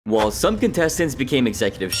While some contestants became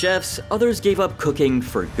executive chefs, others gave up cooking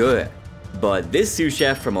for good. But this sous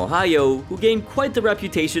chef from Ohio, who gained quite the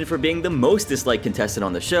reputation for being the most disliked contestant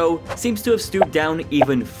on the show, seems to have stooped down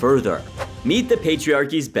even further. Meet the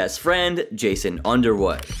patriarchy's best friend, Jason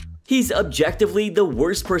Underwood. He's objectively the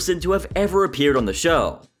worst person to have ever appeared on the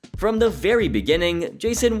show. From the very beginning,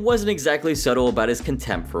 Jason wasn't exactly subtle about his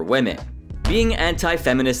contempt for women. Being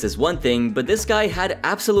anti-feminist is one thing, but this guy had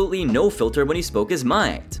absolutely no filter when he spoke his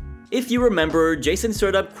mind. If you remember, Jason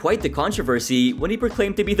stirred up quite the controversy when he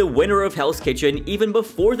proclaimed to be the winner of Hell's Kitchen even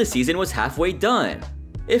before the season was halfway done.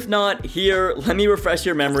 If not, here, let me refresh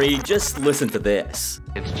your memory, just listen to this.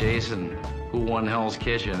 It's Jason who won Hell's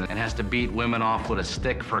Kitchen and has to beat women off with a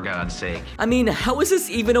stick, for God's sake. I mean, how is this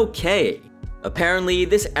even okay? Apparently,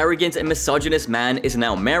 this arrogant and misogynist man is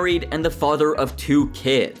now married and the father of 2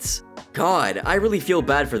 kids. God, I really feel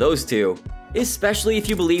bad for those two. Especially if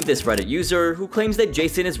you believe this Reddit user who claims that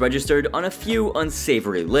Jason is registered on a few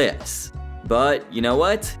unsavory lists. But you know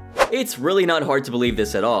what? It's really not hard to believe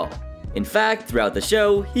this at all. In fact, throughout the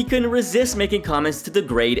show, he couldn't resist making comments to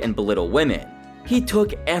degrade and belittle women. He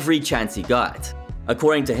took every chance he got.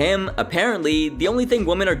 According to him, apparently, the only thing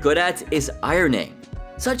women are good at is ironing.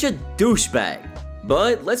 Such a douchebag.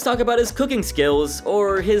 But let's talk about his cooking skills,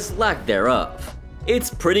 or his lack thereof.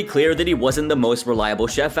 It's pretty clear that he wasn't the most reliable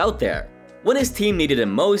chef out there. When his team needed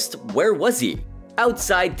him most, where was he?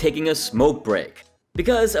 Outside taking a smoke break.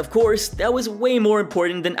 Because, of course, that was way more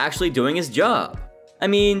important than actually doing his job. I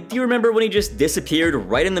mean, do you remember when he just disappeared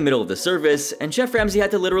right in the middle of the service and Chef Ramsay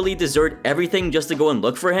had to literally desert everything just to go and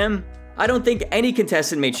look for him? I don't think any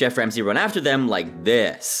contestant made Chef Ramsay run after them like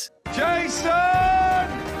this. Jason!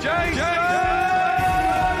 Jason!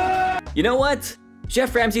 You know what?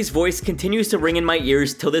 Chef Ramsay's voice continues to ring in my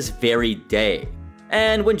ears till this very day.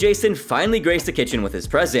 And when Jason finally graced the kitchen with his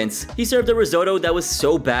presence, he served a risotto that was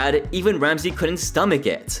so bad, even Ramsay couldn't stomach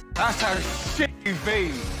it. That's how shit you've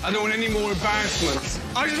been. I don't want any more embarrassments.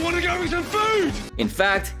 I just want to go with some food! In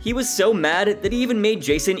fact, he was so mad that he even made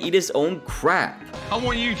Jason eat his own crap. I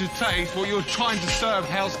want you to taste what you're trying to serve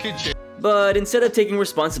Hell's Kitchen. But instead of taking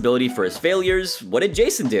responsibility for his failures, what did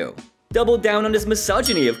Jason do? Doubled down on his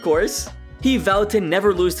misogyny, of course. He vowed to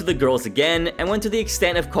never lose to the girls again and went to the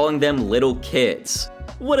extent of calling them little kids.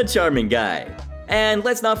 What a charming guy. And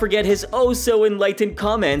let's not forget his oh-so-enlightened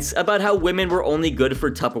comments about how women were only good for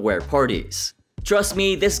Tupperware parties. Trust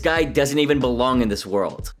me, this guy doesn't even belong in this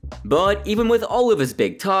world. But even with all of his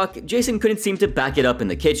big talk, Jason couldn't seem to back it up in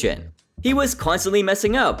the kitchen. He was constantly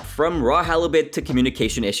messing up. From raw halibut to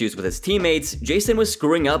communication issues with his teammates, Jason was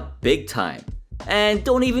screwing up big time. And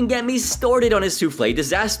don't even get me started on his souffle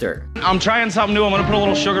disaster. I'm trying something new. I'm gonna put a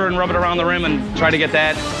little sugar and rub it around the rim and try to get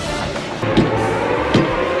that.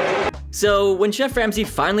 So when Chef Ramsay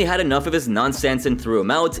finally had enough of his nonsense and threw him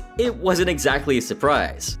out, it wasn't exactly a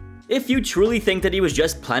surprise. If you truly think that he was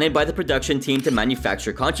just planted by the production team to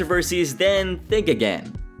manufacture controversies, then think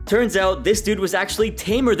again. Turns out this dude was actually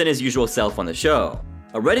tamer than his usual self on the show.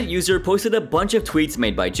 A Reddit user posted a bunch of tweets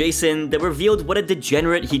made by Jason that revealed what a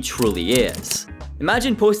degenerate he truly is.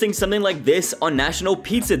 Imagine posting something like this on National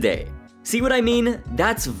Pizza Day. See what I mean?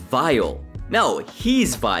 That's vile. No,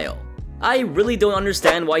 he's vile. I really don't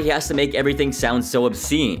understand why he has to make everything sound so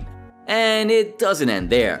obscene. And it doesn't end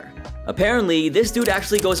there. Apparently, this dude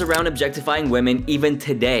actually goes around objectifying women even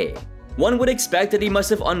today. One would expect that he must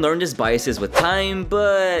have unlearned his biases with time,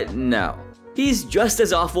 but no. He's just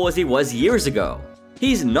as awful as he was years ago.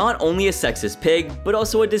 He's not only a sexist pig, but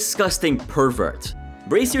also a disgusting pervert.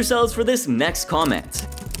 Brace yourselves for this next comment.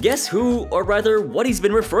 Guess who, or rather what he's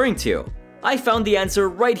been referring to? I found the answer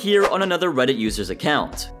right here on another Reddit user's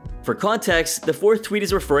account. For context, the 4th tweet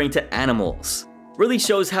is referring to animals. Really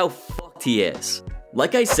shows how fucked he is.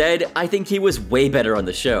 Like I said, I think he was way better on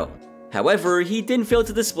the show. However, he didn't fail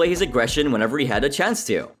to display his aggression whenever he had a chance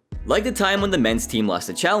to. Like the time when the men's team lost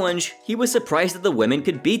a challenge, he was surprised that the women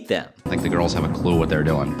could beat them. I think the girls have a clue what they're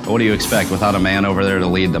doing. What do you expect without a man over there to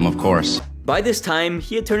lead them, of course? By this time,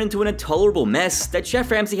 he had turned into an intolerable mess that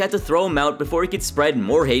Chef Ramsay had to throw him out before he could spread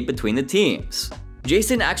more hate between the teams.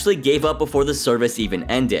 Jason actually gave up before the service even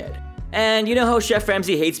ended. And you know how Chef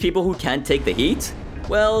Ramsay hates people who can't take the heat?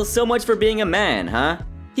 Well, so much for being a man, huh?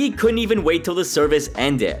 He couldn't even wait till the service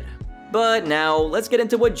ended. But now, let's get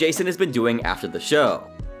into what Jason has been doing after the show.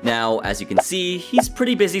 Now, as you can see, he's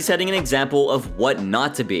pretty busy setting an example of what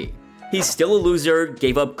not to be. He's still a loser,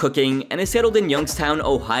 gave up cooking, and is settled in Youngstown,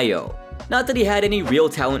 Ohio. Not that he had any real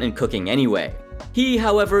talent in cooking anyway. He,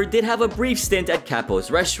 however, did have a brief stint at Capo's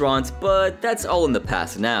restaurant, but that's all in the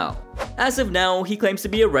past now. As of now, he claims to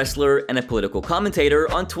be a wrestler and a political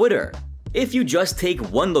commentator on Twitter. If you just take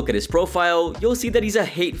one look at his profile, you'll see that he's a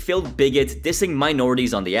hate-filled bigot dissing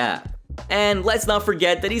minorities on the app. And let's not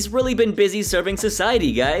forget that he's really been busy serving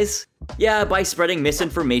society, guys. Yeah, by spreading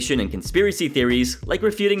misinformation and conspiracy theories, like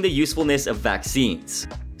refuting the usefulness of vaccines.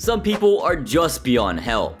 Some people are just beyond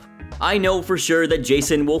help. I know for sure that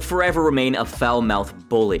Jason will forever remain a foul-mouthed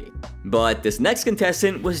bully. But this next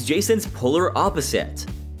contestant was Jason's polar opposite.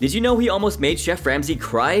 Did you know he almost made Chef Ramsay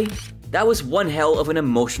cry? That was one hell of an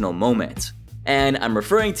emotional moment. And I'm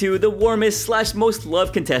referring to the warmest / most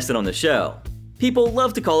loved contestant on the show. People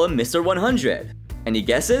love to call him Mr. 100. Any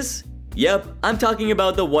guesses? Yep, I'm talking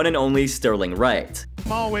about the one and only Sterling Wright.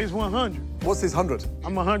 I'm always 100. What's his 100?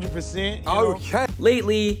 I'm 100%. Okay.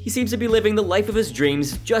 Lately, he seems to be living the life of his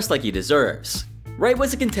dreams just like he deserves. Wright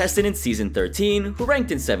was a contestant in season 13 who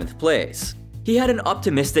ranked in 7th place. He had an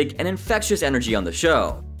optimistic and infectious energy on the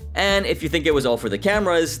show. And if you think it was all for the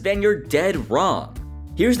cameras, then you're dead wrong.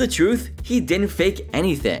 Here's the truth, he didn't fake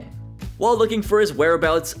anything. While looking for his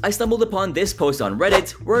whereabouts, I stumbled upon this post on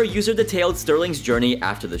Reddit where a user detailed Sterling's journey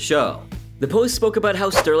after the show. The post spoke about how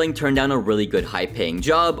Sterling turned down a really good high-paying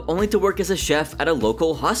job only to work as a chef at a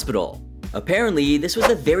local hospital. Apparently, this was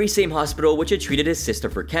the very same hospital which had treated his sister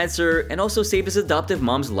for cancer and also saved his adoptive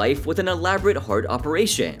mom's life with an elaborate heart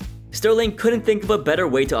operation. Sterling couldn't think of a better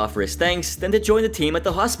way to offer his thanks than to join the team at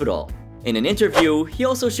the hospital. In an interview, he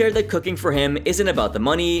also shared that cooking for him isn't about the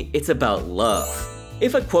money, it's about love.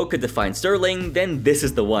 If a quote could define Sterling, then this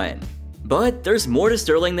is the one. But there's more to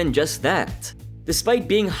Sterling than just that. Despite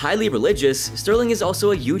being highly religious, Sterling is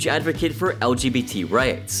also a huge advocate for LGBT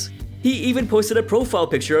rights. He even posted a profile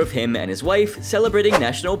picture of him and his wife celebrating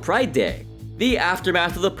National Pride Day. The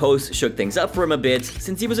aftermath of the post shook things up for him a bit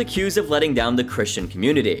since he was accused of letting down the Christian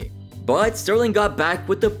community. But Sterling got back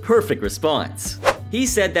with the perfect response. He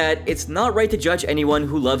said that it's not right to judge anyone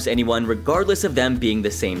who loves anyone regardless of them being the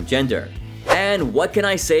same gender. And what can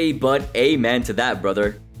I say but amen to that,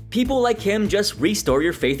 brother. People like him just restore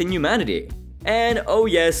your faith in humanity. And oh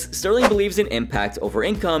yes, Sterling believes in impact over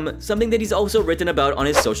income, something that he's also written about on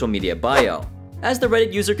his social media bio. As the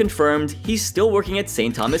Reddit user confirmed, he's still working at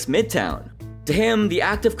St. Thomas Midtown. To him, the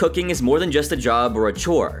act of cooking is more than just a job or a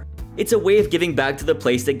chore. It's a way of giving back to the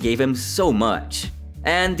place that gave him so much.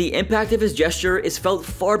 And the impact of his gesture is felt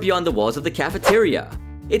far beyond the walls of the cafeteria.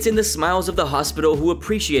 It's in the smiles of the hospital who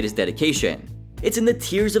appreciate his dedication. It's in the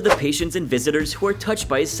tears of the patients and visitors who are touched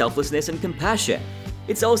by his selflessness and compassion.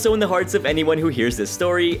 It's also in the hearts of anyone who hears this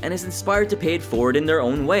story and is inspired to pay it forward in their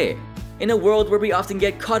own way. In a world where we often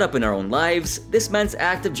get caught up in our own lives, this man's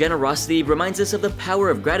act of generosity reminds us of the power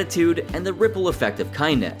of gratitude and the ripple effect of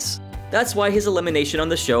kindness. That's why his elimination on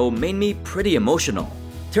the show made me pretty emotional.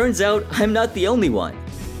 Turns out, I'm not the only one.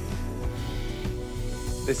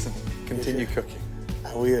 Listen, continue cooking.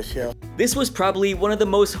 I will, chef. This was probably one of the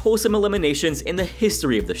most wholesome eliminations in the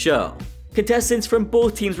history of the show. Contestants from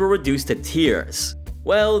both teams were reduced to tears.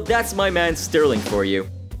 Well, that's my man Sterling for you.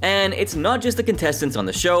 And it's not just the contestants on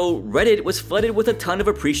the show, Reddit was flooded with a ton of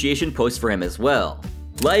appreciation posts for him as well.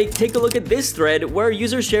 Like, take a look at this thread where a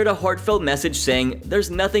user shared a heartfelt message saying,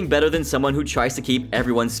 "There's nothing better than someone who tries to keep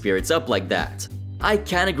everyone's spirits up like that." I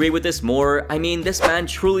can't agree with this more. I mean, this man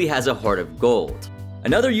truly has a heart of gold.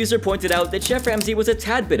 Another user pointed out that Chef Ramsay was a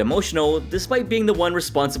tad bit emotional despite being the one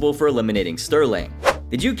responsible for eliminating Sterling.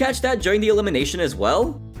 Did you catch that during the elimination as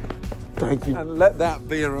well? Thank you. And let that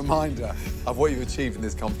be a reminder of what you've achieved in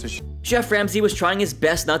this competition. Chef Ramsay was trying his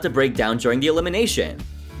best not to break down during the elimination,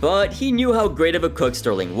 but he knew how great of a cook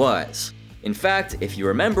Sterling was. In fact, if you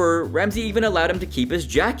remember, Ramsay even allowed him to keep his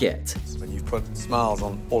jacket. When you've put smiles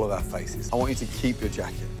on all of our faces, I want you to keep your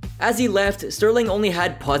jacket. As he left, Sterling only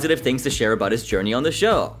had positive things to share about his journey on the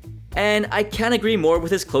show. And I can't agree more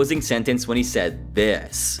with his closing sentence when he said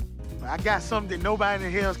this. I got something that nobody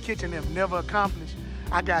in Hell's Kitchen have never accomplished.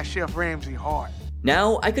 I got Chef Ramsay heart.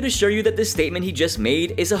 Now, I could assure you that this statement he just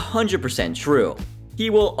made is 100% true. He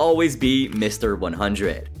will always be Mr.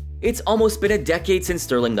 100. It's almost been a decade since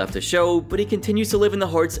Sterling left the show, but he continues to live in the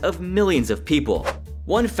hearts of millions of people.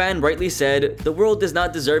 One fan rightly said, "The world does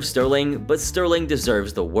not deserve Sterling, but Sterling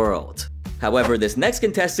deserves the world." However, this next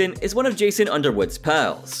contestant is one of Jason Underwood's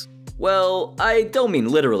pals. Well, I don't mean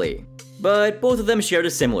literally, but both of them shared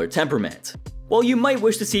a similar temperament. While you might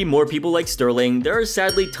wish to see more people like Sterling, there are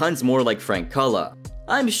sadly tons more like Frank Culla.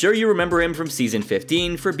 I'm sure you remember him from season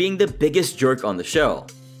 15 for being the biggest jerk on the show.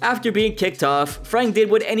 After being kicked off, Frank did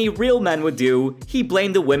what any real man would do, he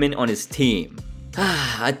blamed the women on his team.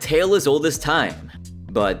 A tale as old as time.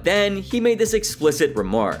 But then, he made this explicit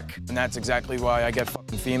remark. And that's exactly why I get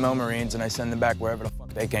fucking female Marines and I send them back wherever the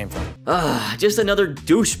fuck they came from. Just another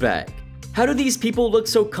douchebag. How do these people look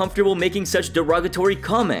so comfortable making such derogatory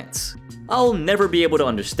comments? I'll never be able to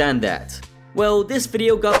understand that. Well, this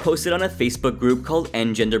video got posted on a Facebook group called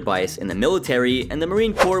End Gender Bias in the Military, and the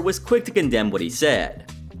Marine Corps was quick to condemn what he said.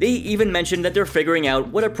 They even mentioned that they're figuring out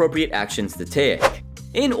what appropriate actions to take.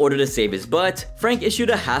 In order to save his butt, Frank issued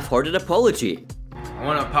a half-hearted apology. I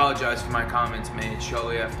want to apologize for my comments made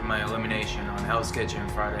shortly after my elimination on Hell's Kitchen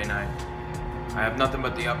Friday night. I have nothing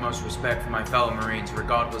but the utmost respect for my fellow Marines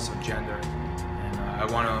regardless of gender, and I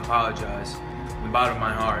want to apologize from the bottom of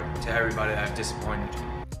my heart to everybody I've disappointed.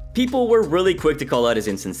 People were really quick to call out his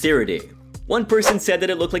insincerity. One person said that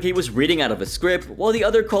it looked like he was reading out of a script, while the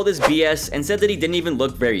other called his BS and said that he didn't even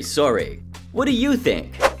look very sorry. What do you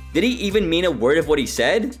think? Did he even mean a word of what he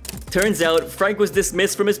said? Turns out, Frank was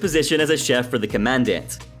dismissed from his position as a chef for the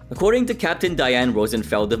commandant. According to Captain Diane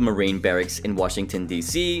Rosenfeld of Marine Barracks in Washington,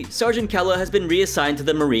 D.C., Sergeant Kella has been reassigned to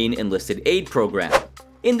the Marine Enlisted Aid Program.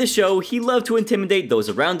 In the show, he loved to intimidate those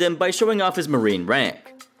around him by showing off his Marine rank.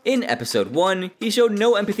 In episode 1, he showed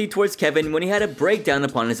no empathy towards Kevin when he had a breakdown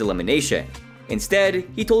upon his elimination. Instead,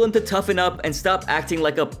 he told him to toughen up and stop acting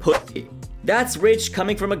like a pussy. That's rich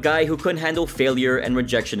coming from a guy who couldn't handle failure and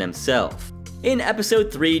rejection himself. In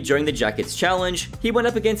episode 3, during the Jackets Challenge, he went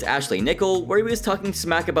up against Ashley Nickel, where he was talking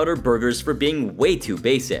smack about her burgers for being way too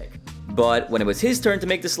basic. But when it was his turn to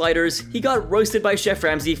make the sliders, he got roasted by Chef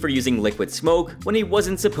Ramsay for using liquid smoke when he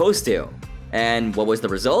wasn't supposed to. And what was the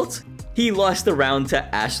result? He lost the round to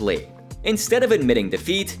Ashley. Instead of admitting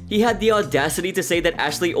defeat, he had the audacity to say that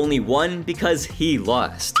Ashley only won because he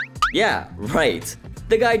lost. Yeah, right.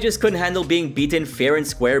 The guy just couldn't handle being beaten fair and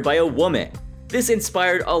square by a woman. This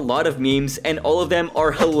inspired a lot of memes, and all of them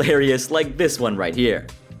are hilarious, like this one right here.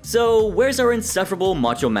 So where's our insufferable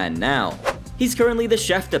macho man now? He's currently the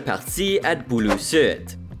chef de partie at Boulou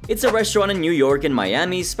Sud. It's a restaurant in New York and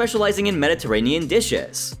Miami specializing in Mediterranean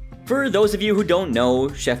dishes. For those of you who don't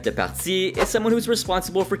know, chef de partie is someone who's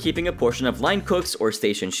responsible for keeping a portion of line cooks or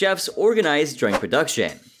station chefs organized during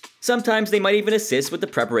production. Sometimes they might even assist with the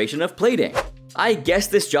preparation of plating. I guess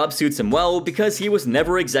this job suits him well because he was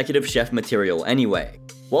never executive chef material anyway.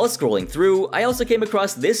 While scrolling through, I also came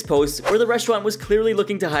across this post where the restaurant was clearly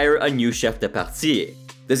looking to hire a new chef de partie.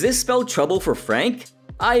 Does this spell trouble for Frank?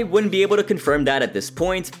 I wouldn't be able to confirm that at this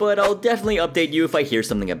point, but I'll definitely update you if I hear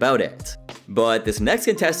something about it. But this next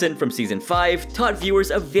contestant from season 5 taught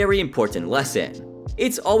viewers a very important lesson.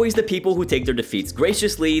 It's always the people who take their defeats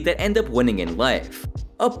graciously that end up winning in life.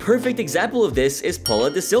 A perfect example of this is Paula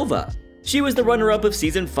De Silva. She was the runner-up of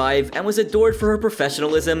season 5 and was adored for her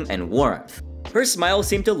professionalism and warmth. Her smile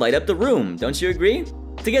seemed to light up the room, don't you agree?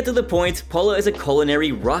 To get to the point, Paula is a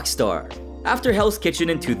culinary rock star. After Hell's Kitchen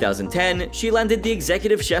in 2010, she landed the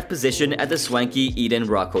executive chef position at the swanky Eden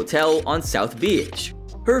Rock Hotel on South Beach.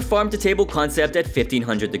 Her farm-to-table concept at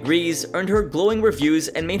 1500 degrees earned her glowing reviews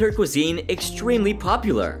and made her cuisine extremely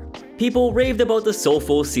popular. People raved about the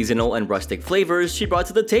soulful, seasonal, and rustic flavors she brought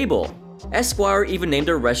to the table. Esquire even named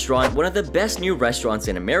her restaurant one of the best new restaurants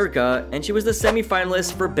in America, and she was the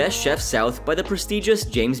semi-finalist for Best Chef South by the prestigious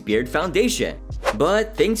James Beard Foundation.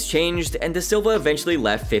 But things changed, and De Silva eventually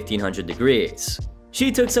left 1500 degrees.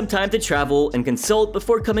 She took some time to travel and consult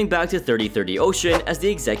before coming back to 3030 Ocean as the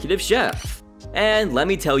executive chef. And let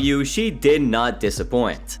me tell you, she did not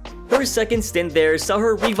disappoint. Her second stint there saw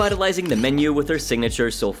her revitalizing the menu with her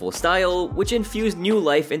signature soulful style, which infused new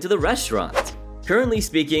life into the restaurant. Currently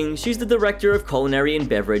speaking, she's the director of culinary and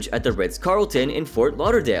beverage at the Ritz-Carlton in Fort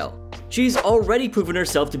Lauderdale. She's already proven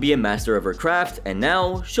herself to be a master of her craft, and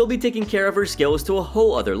now she'll be taking care of her skills to a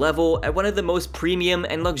whole other level at one of the most premium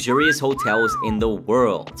and luxurious hotels in the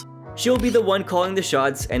world. She'll be the one calling the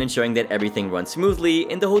shots and ensuring that everything runs smoothly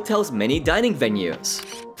in the hotel's many dining venues.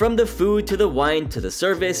 From the food to the wine to the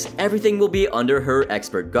service, everything will be under her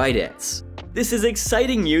expert guidance. This is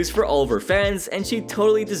exciting news for all of her fans, and she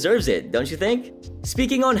totally deserves it, don't you think?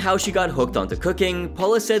 Speaking on how she got hooked onto cooking,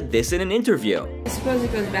 Paula said this in an interview. I suppose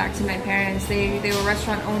it goes back to my parents. They were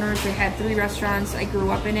restaurant owners. They had 3 restaurants. I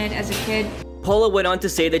grew up in it as a kid. Paula went on to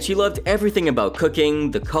say that she loved everything about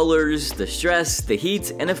cooking, the colors, the stress, the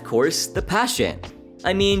heat, and of course, the passion.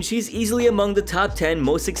 I mean, she's easily among the top 10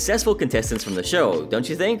 most successful contestants from the show, don't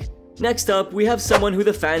you think? Next up, we have someone who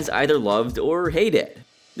the fans either loved or hated.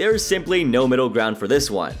 There's simply no middle ground for this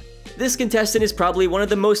one. This contestant is probably one of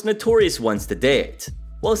the most notorious ones to date.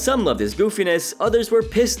 While some loved his goofiness, others were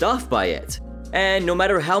pissed off by it. And no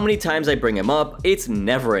matter how many times I bring him up, it's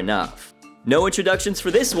never enough. No introductions for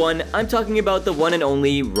this one, I'm talking about the one and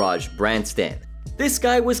only Raj Branston. This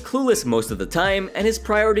guy was clueless most of the time, and his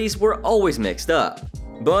priorities were always mixed up.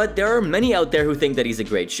 But there are many out there who think that he's a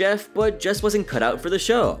great chef, but just wasn't cut out for the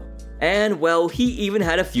show. And well, he even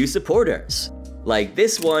had a few supporters. Like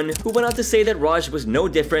this one, who went on to say that Raj was no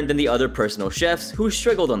different than the other personal chefs who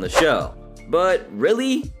struggled on the show. But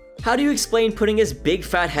really? How do you explain putting his big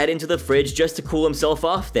fat head into the fridge just to cool himself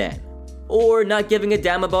off then? Or not giving a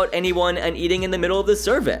damn about anyone and eating in the middle of the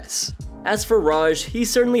service? As for Raj, he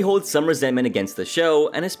certainly holds some resentment against the show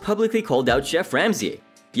and has publicly called out Chef Ramsay.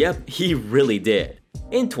 Yep, he really did.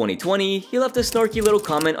 In 2020, he left a snarky little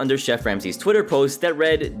comment under Chef Ramsay's Twitter post that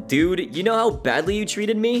read, "Dude, you know how badly you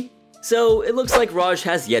treated me?" So it looks like Raj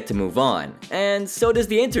has yet to move on, and so does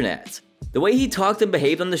the internet. The way he talked and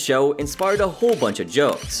behaved on the show inspired a whole bunch of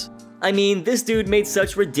jokes. I mean, this dude made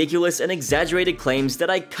such ridiculous and exaggerated claims that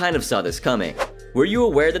I kind of saw this coming. Were you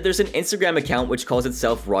aware that there's an Instagram account which calls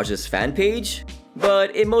itself Raj's fan page?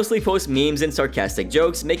 But it mostly posts memes and sarcastic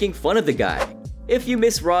jokes making fun of the guy. If you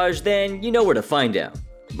miss Raj, then you know where to find him.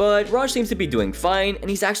 But Raj seems to be doing fine, and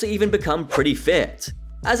he's actually even become pretty fit.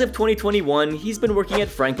 As of 2021, he's been working at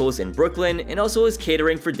Frankel's in Brooklyn and also is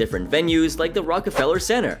catering for different venues like the Rockefeller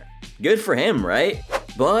Center. Good for him, right?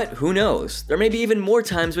 But who knows, there may be even more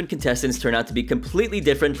times when contestants turn out to be completely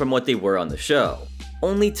different from what they were on the show.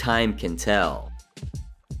 Only time can tell.